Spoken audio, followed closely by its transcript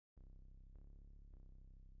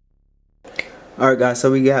Alright guys,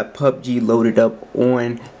 so we got PUBG loaded up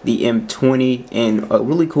on the M20, and a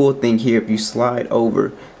really cool thing here, if you slide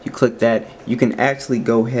over, you click that, you can actually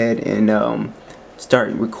go ahead and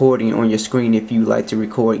start recording on your screen. If you like to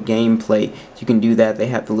record gameplay, you can do that. They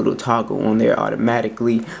have the little toggle on there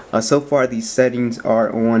automatically. So far these settings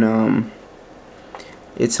are on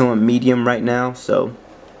it's on medium right now, so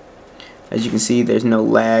as you can see there's no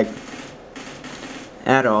lag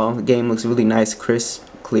at all. The game looks really nice, crisp,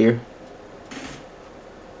 clear.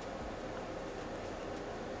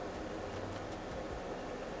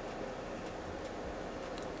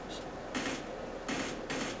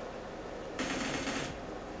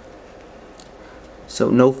 So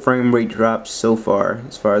no frame rate drops so far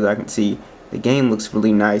as I can see. The game looks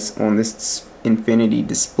really nice on this infinity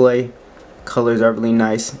display. Colors are really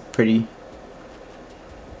nice, pretty.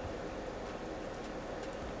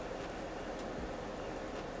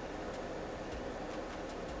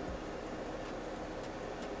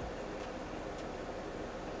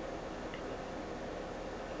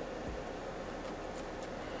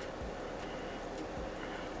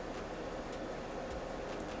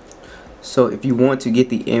 So if you want to get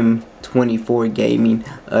the M20 gaming,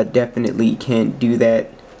 definitely can do that.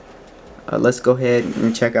 Let's go ahead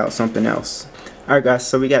and check out something else. Alright guys,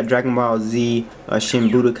 so we got Dragon Ball Z Shin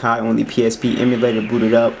Budokai on the PSP Emulator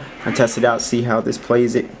booted up. I tested out, see how this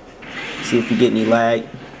plays it, see if you get any lag.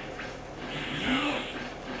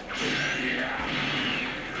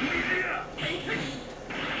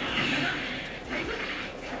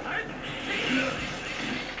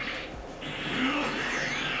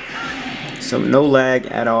 So no lag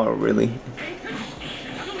at all, really.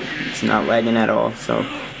 It's not lagging at all, so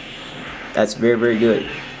that's very, very good.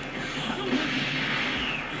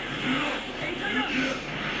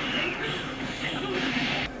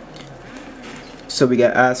 So we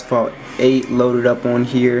got Asphalt 8 loaded up on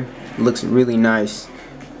here. Looks really nice,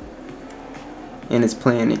 and it's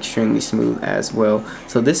playing extremely smooth as well.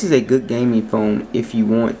 So this is a good gaming phone if you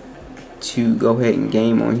want to go ahead and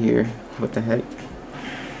game on here. What the heck?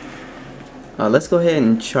 Let's go ahead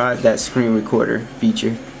and try that screen recorder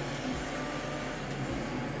feature.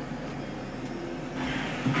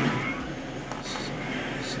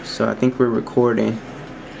 So I think we're recording.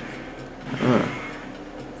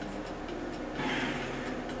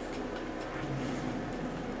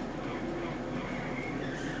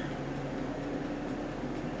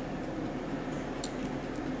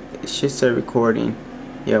 It should say recording.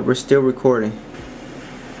 Yeah, we're still recording.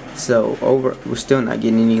 So we're still not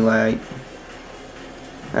getting any lag.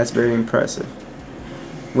 That's very impressive.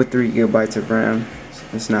 With 3 GB of RAM,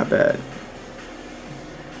 it's not bad.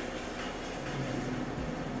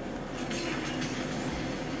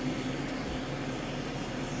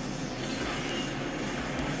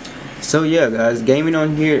 So yeah guys, gaming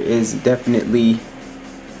on here is definitely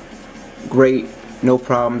great. No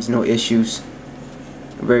problems, no issues.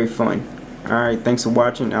 Very fun. Alright, thanks for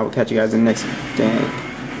watching. I will catch you guys in the next one. Dang.